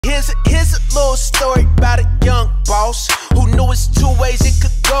Here's a little story about a young boss who knew it's two ways it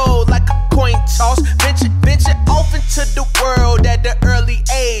could go, like a coin toss. Venture off into the world at the early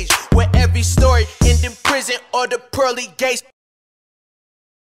age, where every story end in prison or the pearly gates.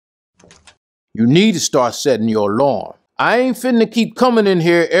 You need to start setting your alarm. I ain't finna keep coming in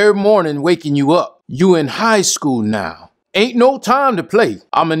here every morning waking you up. You in high school now. Ain't no time to play.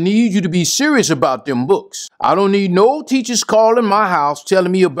 I'ma need you to be serious about them books. I don't need no teachers calling my house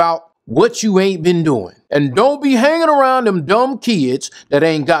telling me about what you ain't been doing. And don't be hanging around them dumb kids that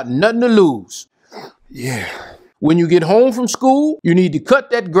ain't got nothing to lose. Yeah. When you get home from school, you need to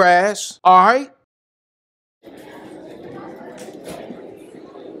cut that grass, all right?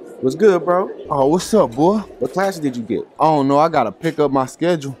 What's good, bro? Oh, what's up, boy? What classes did you get? I don't know. I gotta pick up my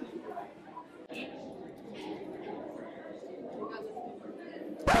schedule.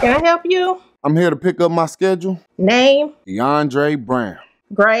 Can I help you? I'm here to pick up my schedule. Name? DeAndre Brown.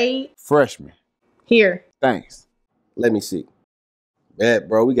 Grade? Freshman. Here. Thanks. Let me see. Bet,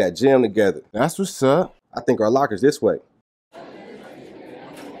 bro, we got gym together. That's what's up. I think our locker's this way.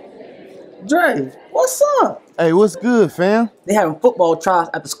 Dre, what's up? Hey, what's good, fam? They having football trials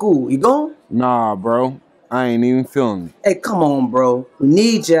after school. You going? Nah, bro. I ain't even feeling it. Hey, come on, bro. We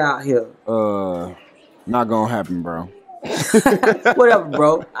need you out here. Not gonna happen, bro. Whatever,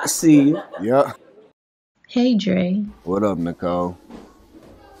 bro. I see you. Yup. Hey, Dre. What up, Nicole?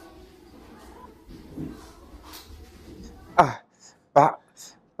 Bop.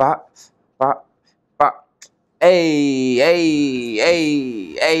 Hey.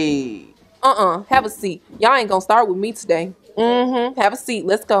 Have a seat. Y'all ain't gonna start with me today. Have a seat.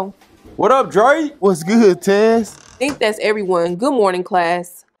 Let's go. What up, Dre? What's good, Tess? I think that's everyone. Good morning,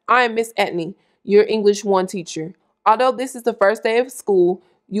 class. I am Miss Etney, your English 1 teacher. Although this is the first day of school,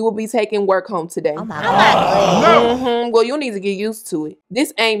 you will be taking work home today. Oh my God. Well, you'll need to get used to it.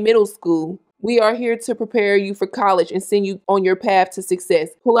 This ain't middle school. We are here to prepare you for college and send you on your path to success.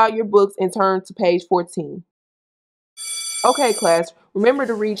 Pull out your books and turn to page 14. Okay, class, remember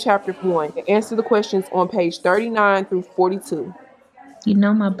to read chapter 1 and answer the questions on page 39 through 42. You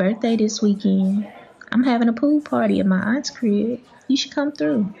know my birthday this weekend. I'm having a pool party at my aunt's crib. You should come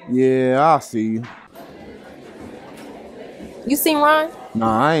through. Yeah, I'll see you. You seen Ron?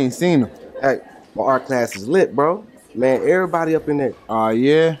 Nah, I ain't seen him. Hey, my art class is lit, bro. Man, everybody up in there.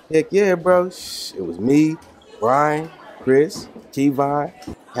 Yeah? Heck yeah, bro. It was me, Brian, Chris, Kevon,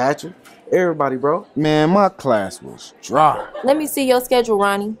 Patrick, everybody, bro. Man, my class was dry. Let me see your schedule,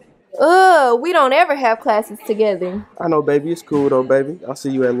 Ronnie. We don't ever have classes together. I know, baby. It's cool, though, baby. I'll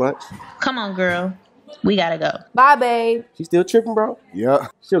see you at lunch. Come on, girl. We gotta go. Bye, babe. She still tripping, bro? Yeah.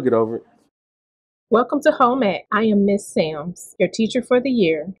 She'll get over it. Welcome to Home Ec. I am Miss Sams, your teacher for the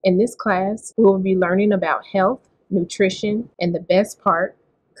year. In this class, we will be learning about health, nutrition, and the best part,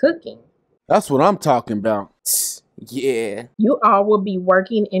 cooking. That's what I'm talking about. Yeah. You all will be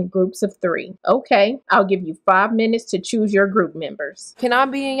working in groups of 3. Okay, I'll give you 5 minutes to choose your group members. Can I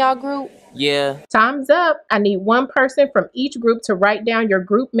be in y'all group? Yeah. Time's up. I need one person from each group to write down your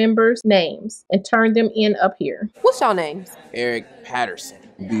group members' names and turn them in up here. What's y'all names? Eric Patterson.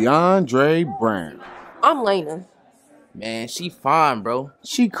 DeAndre Brown. I'm Lena. Man, she fine, bro.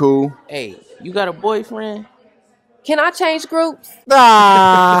 She cool. Hey, you got a boyfriend? Can I change groups?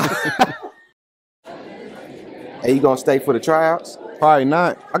 Ah. Hey, you gonna stay for the tryouts? Probably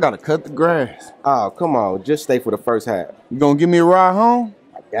not. I gotta cut the grass. Oh, come on. Just stay for the first half. You gonna give me a ride home?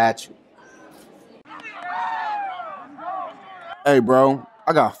 I got you. Hey, bro.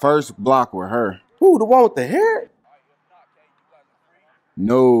 I got first block with her. Who, the one with the hair?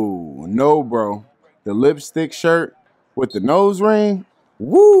 No, bro. The lipstick shirt with the nose ring.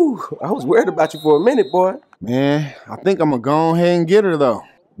 Woo! I was worried about you for a minute, boy. Man, I think I'm gonna go ahead and get her, though.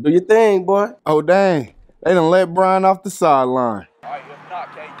 Do your thing, boy. Oh, dang. They done let Brian off the sideline. All right, if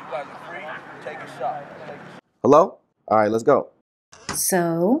not, Kay, you guys are free. Take a shot. Hello? All right, let's go.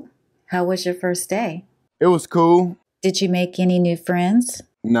 So, how was your first day? It was cool. Did you make any new friends?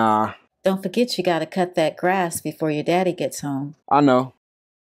 Nah. Don't forget you gotta cut that grass before your daddy gets home. I know.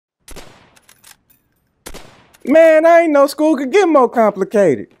 Man, I ain't know school could get more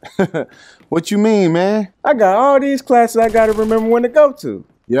complicated. What you mean, man? I got all these classes I gotta remember when to go to.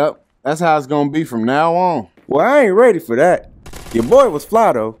 Yep, that's how it's gonna be from now on. Well, I ain't ready for that. Your boy was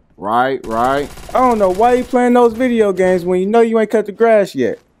fly, though. Right. I don't know why you playing those video games when you know you ain't cut the grass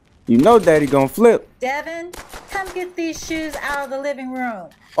yet. You know daddy gonna flip. Devin, come get these shoes out of the living room.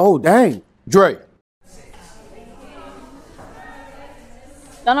 Oh, dang. Dre.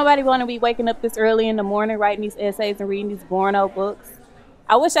 Don't nobody want to be waking up this early in the morning writing these essays and reading these boring old books.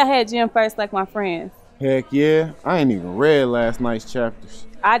 I wish I had gym first like my friends. Heck yeah. I ain't even read last night's chapters.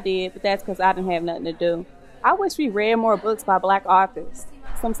 I did, but that's because I didn't have nothing to do. I wish we read more books by Black authors.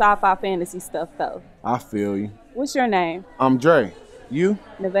 Some sci-fi fantasy stuff, though. I feel you. What's your name? I'm Dre. You?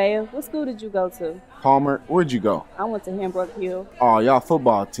 Nevaeh. What school did you go to? Palmer, where'd you go? I went to Hembrook Hill. Oh, y'all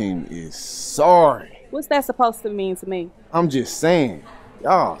football team is sorry. What's that supposed to mean to me? I'm just saying.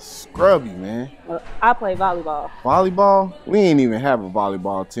 Y'all scrubby, man. I play volleyball. Volleyball? We ain't even have a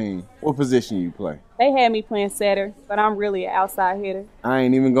volleyball team. What position you play? They had me playing setter, but I'm really an outside hitter. I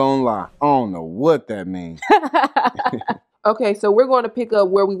ain't even gonna lie. I don't know what that means. Okay, so we're going to pick up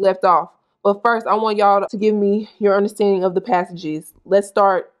where we left off. But first, I want y'all to give me your understanding of the passages. Let's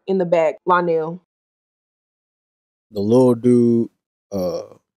start in the back. Lionel. The little dude,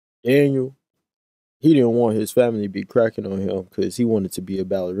 Daniel, he didn't want his family to be cracking on him because he wanted to be a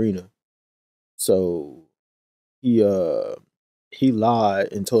ballerina. So he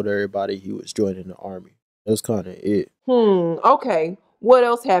lied and told everybody he was joining the army. That's kind of it. Okay. What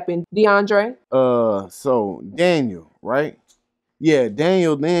else happened, DeAndre? So Daniel, right? Yeah,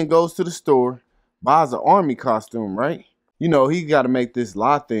 Daniel then goes to the store, buys an army costume, right? You know, he got to make this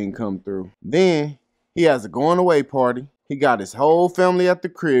lie thing come through. Then he has a going away party. He got his whole family at the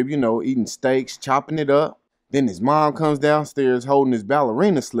crib, you know, eating steaks, chopping it up. Then his mom comes downstairs holding his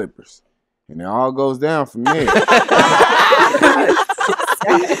ballerina slippers. And it all goes down from there.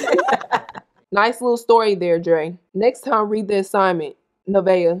 Nice little story there, Dre. Next time, read the assignment.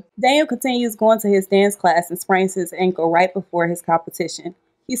 Nevaeh. Daniel continues going to his dance class and sprains his ankle right before his competition.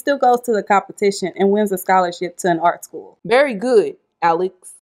 He still goes to the competition and wins a scholarship to an art school. Very good,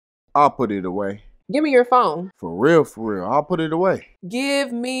 Alex. I'll put it away. Give me your phone. For real, I'll put it away.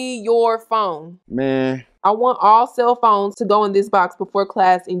 Give me your phone. Man. I want all cell phones to go in this box before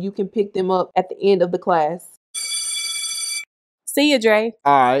class, and you can pick them up at the end of the class. See you, Dre.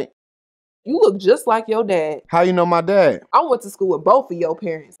 All right. You look just like your dad. How you know my dad? I went to school with both of your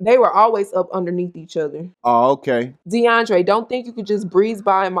parents. They were always up underneath each other. Oh, okay. DeAndre, don't think you could just breeze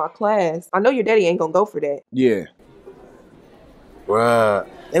by in my class. I know your daddy ain't gonna go for that. Yeah. Bruh,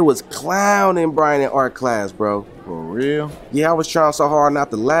 they was clowning Brian in art class, bro. For real? Yeah, I was trying so hard not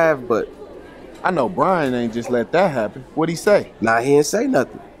to laugh, but I know Brian ain't just let that happen. What'd he say? Nah, he didn't say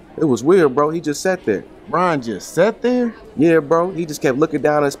nothing. It was weird, bro. He just sat there. Brian just sat there? Yeah, bro. He just kept looking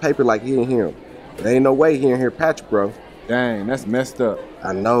down at his paper like he didn't hear him. There ain't no way he didn't hear Patrick, bro. Dang, that's messed up.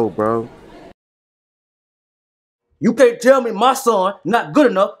 I know, bro. You can't tell me my son not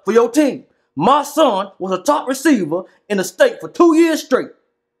good enough for your team. My son was a top receiver in the state for 2 years straight.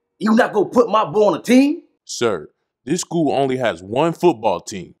 You not gonna put my boy on a team? Sir, this school only has one football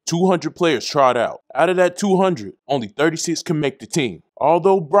team. 200 players tried out. Out of that 200, only 36 can make the team.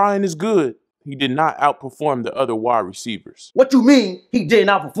 Although Brian is good, he did not outperform the other wide receivers. What you mean he didn't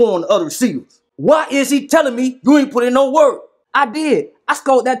outperform the other receivers? Why is he telling me you ain't put in no work? I did. I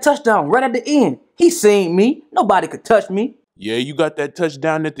scored that touchdown right at the end. He seen me. Nobody could touch me. Yeah, you got that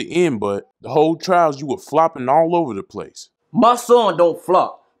touchdown at the end, but the whole trials you were flopping all over the place. My son don't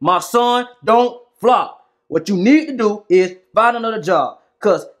flop. My son don't flop. What you need to do is find another job,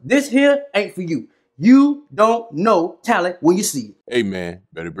 cause this here ain't for you. You don't know talent when you see it. Hey man,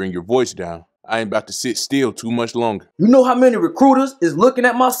 better bring your voice down. I ain't about to sit still too much longer. You know how many recruiters is looking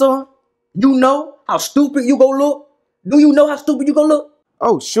at my son? You know how stupid you gon' look? Do you know how stupid you gon' look?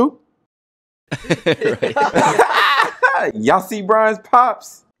 Oh, shoot. Y'all see Brian's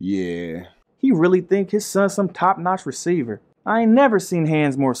pops? Yeah. He really think his son's some top-notch receiver. I ain't never seen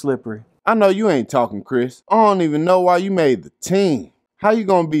hands more slippery. I know you ain't talking, Chris. I don't even know why you made the team. How you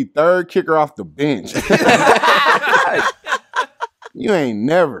gonna be third kicker off the bench? You ain't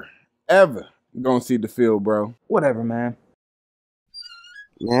never, ever gonna see the field, bro. Whatever, man.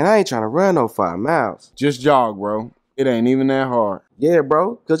 Man, I ain't trying to run no 5 miles. Just jog, bro. It ain't even that hard. Yeah,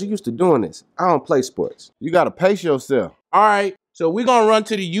 bro, because you used to doing this. I don't play sports. You gotta pace yourself. All right, so we're gonna run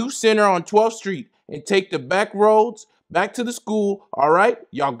to the youth center on 12th Street and take the back roads back to the school. All right,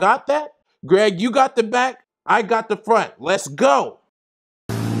 y'all got that? Greg, you got the back. I got the front. Let's go.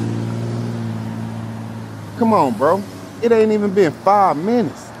 Come on, bro. It ain't even been 5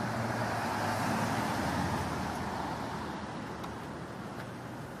 minutes.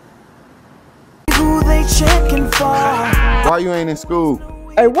 Who they checking for? Why you ain't in school?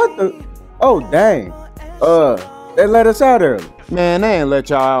 Hey, what the? Oh, dang. They let us out early. Man, they ain't let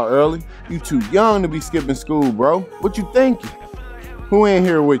y'all out early. You too young to be skipping school, bro. What you thinking? Who in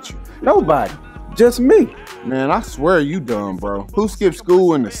here with you? Nobody. Just me. Man, I swear you dumb, bro. Who skipped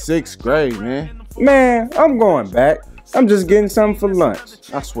school in the 6th grade, man? Man, I'm going back. I'm just getting something for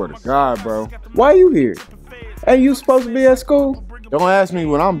lunch. I swear to God, bro. Why you here? Ain't you supposed to be at school? Don't ask me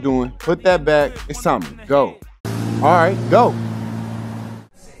what I'm doing. Put that back. It's time to go. All right, go.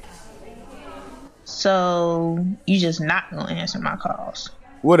 So you just not gonna answer my calls.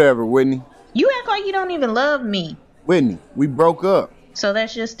 Whatever, Whitney. You act like you don't even love me. Whitney, we broke up. So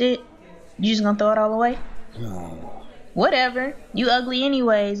that's just it? You just gonna throw it all away? Whatever. You ugly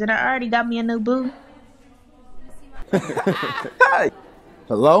anyways, and I already got me a new boo.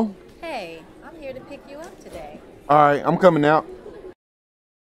 Hello? Hey, I'm here to pick you up today. Alright, I'm coming out.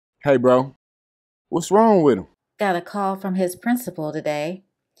 Hey, bro. What's wrong with him? Got a call from his principal today.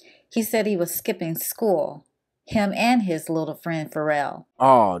 He said he was skipping school. Him and his little friend Pharrell.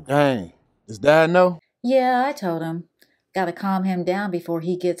 Oh, dang. Does Dad know? Yeah, I told him. Gotta calm him down before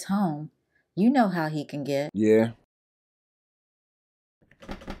he gets home. You know how he can get. Yeah.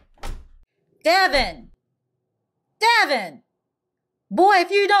 Devin! Devin! Boy, if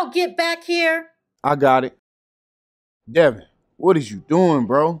you don't get back here. I got it. Devin, what is you doing,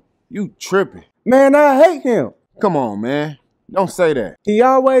 bro? You tripping. Man, I hate him. Come on, man. Don't say that. He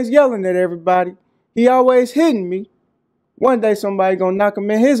always yelling at everybody. He always hitting me. One day somebody gonna knock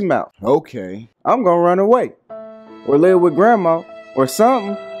him in his mouth. Okay. I'm gonna run away. Or live with grandma. Or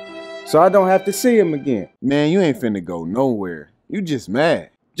something. So I don't have to see him again. Man, you ain't finna go nowhere. You just mad.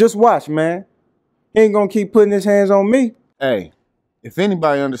 Just watch, man. He ain't gonna keep putting his hands on me. Hey, if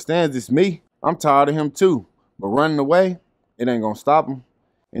anybody understands, it's me. I'm tired of him too. But running away, it ain't gonna stop him.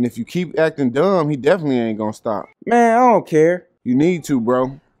 And if you keep acting dumb, he definitely ain't gonna stop. Man, I don't care. You need to,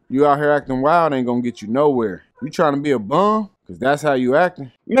 bro. You out here acting wild ain't gonna get you nowhere. You trying to be a bum? Cause that's how you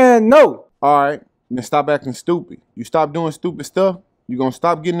acting? Man, no. Alright, then stop acting stupid. You stop doing stupid stuff, you gonna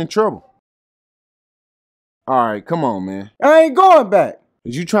stop getting in trouble. Alright, come on, man. I ain't going back.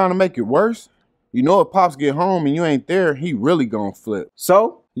 Is you trying to make it worse? You know if Pops get home and you ain't there, he really gonna flip.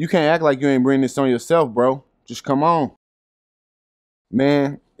 So? You can't act like you ain't bringing this on yourself, bro. Just come on.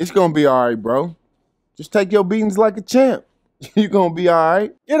 Man, it's gonna be alright, bro. Just take your beatings like a champ. You gonna be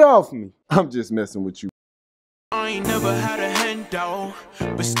alright. Get off me. I'm just messing with you. I ain't never had a handout,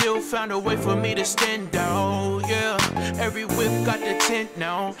 but still found a way for me to stand out, yeah. Every whip got the tint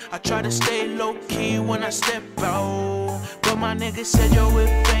now. I try to stay low-key when I step out, but my nigga said your whip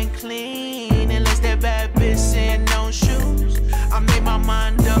ain't clean unless that bad bitch in no shoes. I made my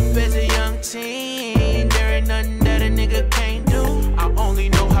mind up as a young teen. There ain't nothing that a nigga can't do. I only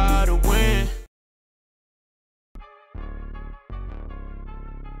know how to win.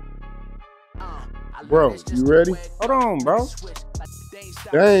 Bro, you ready? Hold on, bro.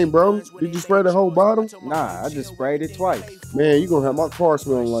 Dang, bro. Did you spray the whole bottle? Nah, I just sprayed it twice. Man, you gonna have my car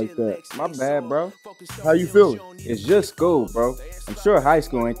smelling like that. My bad, bro. How you feeling? It's just school, bro. I'm sure high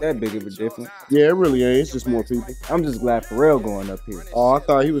school ain't that big of a difference. Yeah, it really ain't. It's just more people. I'm just glad Pharrell going up here. Oh, I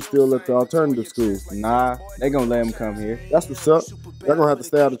thought he was still at the alternative school. Nah, they gonna let him come here. That's what's up. Y'all gonna have to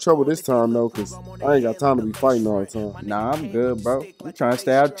stay out of trouble this time, though, because I ain't got time to be fighting all the time. Nah, I'm good, bro. I'm trying to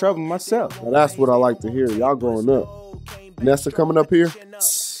stay out of trouble myself. Now, that's what I like to hear. Y'all growing up. Nessa coming up here?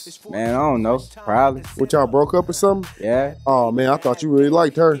 Man, I don't know. Probably. What, y'all broke up or something? Yeah. Oh, man, I thought you really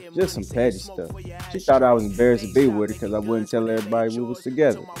liked her. Just some petty stuff. She thought I was embarrassed to be with her because I wouldn't tell everybody we was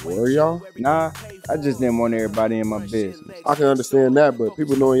together. Were y'all? Nah, I just didn't want everybody in my business. I can understand that, but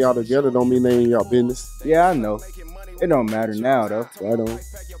people knowing y'all together don't mean they ain't y'all business. Yeah, I know. It don't matter now, though. Right on.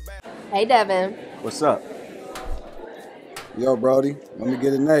 Hey, Devin. What's up? Yo, Brody, let me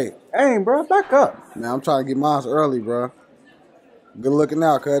get a Nate. Hey, bro, back up. Man, I'm trying to get mine early, bro. Good looking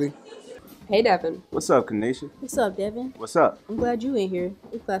out, Cuddy. Hey, Devin. What's up, Kanisha? What's up, Devin? What's up? I'm glad you ain't here.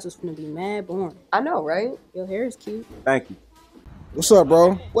 This class was finna be mad boring. I know, right? Your hair is cute. Thank you. What's up,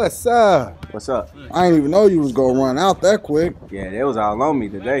 bro? What's up? What's up? I didn't even know you was gonna run out that quick. Yeah, they was all on me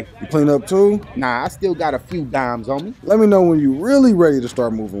today. You clean up too? Nah, I still got a few dimes on me. Let me know when you really ready to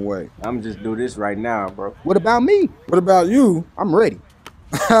start moving weight. I'm just do this right now, bro. What about me? What about you? I'm ready.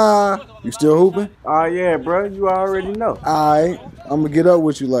 You still hooping? Oh, yeah, bro. You already know. Alright, I'm gonna get up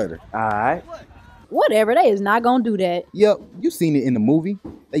with you later. Alright. Whatever, they is not gonna do that. Yep, you seen it in the movie.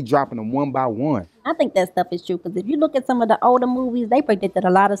 They dropping them one by one. I think that stuff is true because if you look at some of the older movies, they predicted a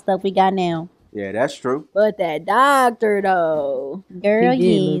lot of stuff we got now. Yeah, that's true. But that doctor, though. Girl, he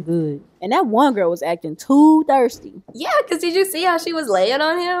did look good. And that one girl was acting too thirsty. Yeah, because did you see how she was laying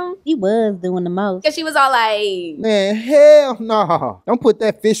on him? She was doing the most. Because she was all like... Man, hell no. Don't put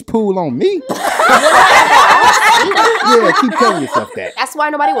that fish pool on me. Yeah, keep telling yourself that. That's why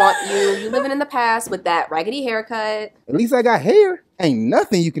nobody wants you. You living in the past with that raggedy haircut. At least I got hair. Ain't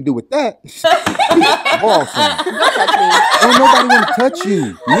nothing you can do with that. Awesome. Don't touch me. Ain't nobody want to touch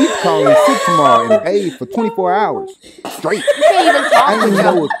you. You need to call in sick tomorrow and bathe for 24 hours. Straight. You can't even talk. I didn't even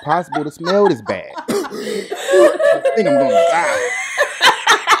know it's possible to smell this bad. I think I'm going to die.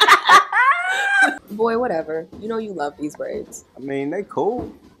 Boy, whatever. You know you love these braids. I mean, they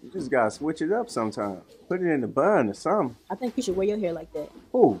cool. You just gotta switch it up sometime. Put it in the bun or something. I think you should wear your hair like that.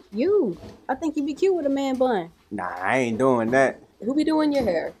 Who? You. I think you'd be cute with a man bun. Nah, I ain't doing that. Who be doing your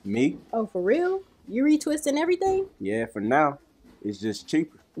hair? Me? Oh, for real? You retwisting everything? Yeah, for now. It's just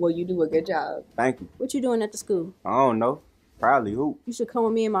cheaper. Well, you do a good job. Thank you. What you doing at the school? I don't know. Probably hoop. You should come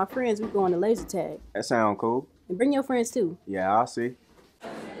with me and my friends. We're going to laser tag. That sound cool. And bring your friends too. Yeah, I'll see.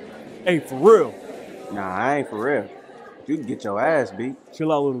 Hey, for real. Nah, I ain't for real. You can get your ass beat.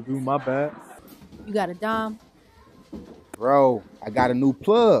 Chill out, little dude. My bad. You got a dime? Bro, I got a new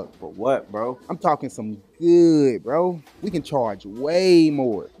plug. For what, bro? I'm talking some good, bro. We can charge way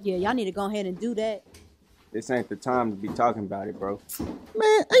more. Yeah, y'all need to go ahead and do that. This ain't the time to be talking about it, bro.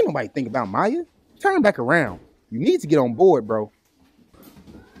 Man, ain't nobody think about Maya. Turn back around. You need to get on board, bro.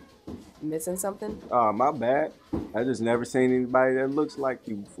 Missing something? My bad. I just never seen anybody that looks like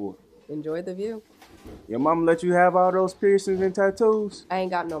you before. Enjoy the view. Your mama let you have all those piercings and tattoos? I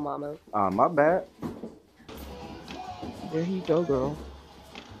ain't got no mama. My bad. There you go, girl.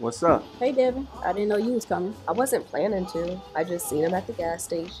 What's up? Hey, Devin. I didn't know you was coming. I wasn't planning to. I just seen him at the gas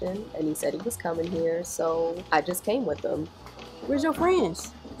station, and he said he was coming here, so I just came with him. Where's your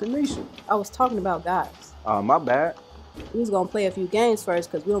friends? Tanisha. I was talking about guys. My bad. We was gonna play a few games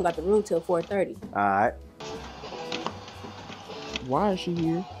first because we don't got the room till 4:30. Alright. Why is she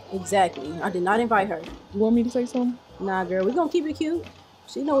here? Exactly. I did not invite her. You want me to say something? Nah, girl. We gonna keep it cute.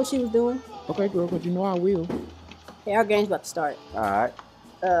 She know what she was doing. Okay, girl, but you know I will. Hey, our game's about to start. Alright.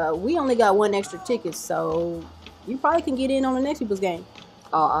 We only got one extra ticket, so you probably can get in on the next people's game.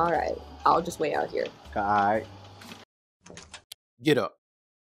 Oh, all right. I'll just wait out here. Alright. Get up.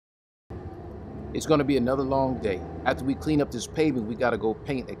 It's gonna be another long day. After we clean up this pavement, we gotta go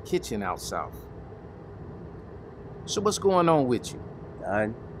paint a kitchen out south. So what's going on with you?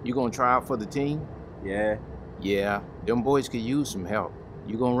 None. You gonna try out for the team? Yeah. Yeah, them boys could use some help.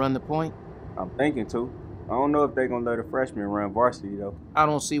 You gonna run the point? I'm thinking to. I don't know if they gonna let a freshman run varsity though. I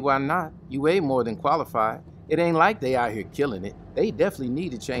don't see why not. You way more than qualified. It ain't like they out here killing it. They definitely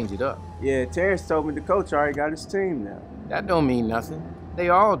need to change it up. Yeah, Terrence told me the coach already got his team now. That don't mean nothing. They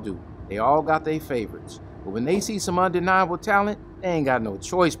all do. They all got their favorites. But when they see some undeniable talent, they ain't got no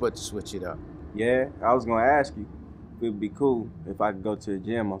choice but to switch it up. Yeah, I was gonna ask you. It'd be cool if I could go to the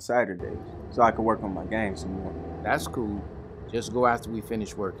gym on Saturdays so I could work on my game some more. That's cool. Just go after we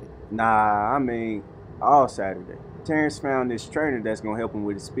finish working. Nah, I mean, all Saturday. Terrence found this trainer that's gonna help him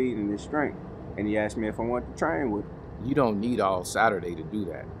with his speed and his strength. And he asked me if I wanted to train with him. You don't need all Saturday to do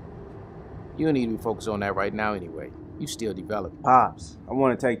that. You don't need to be focused on that right now anyway. You still developing. Pops, I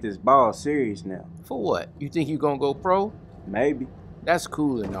want to take this ball serious now. For what? You think you gonna go pro? Maybe. That's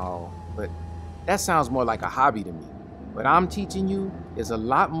cool and all, but that sounds more like a hobby to me. What I'm teaching you is a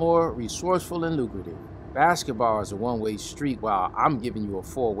lot more resourceful and lucrative. Basketball is a one-way street while I'm giving you a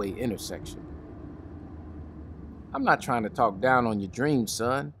four-way intersection. I'm not trying to talk down on your dreams,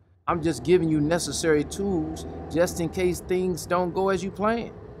 son. I'm just giving you necessary tools just in case things don't go as you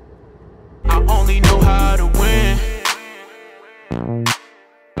planned. I only know how to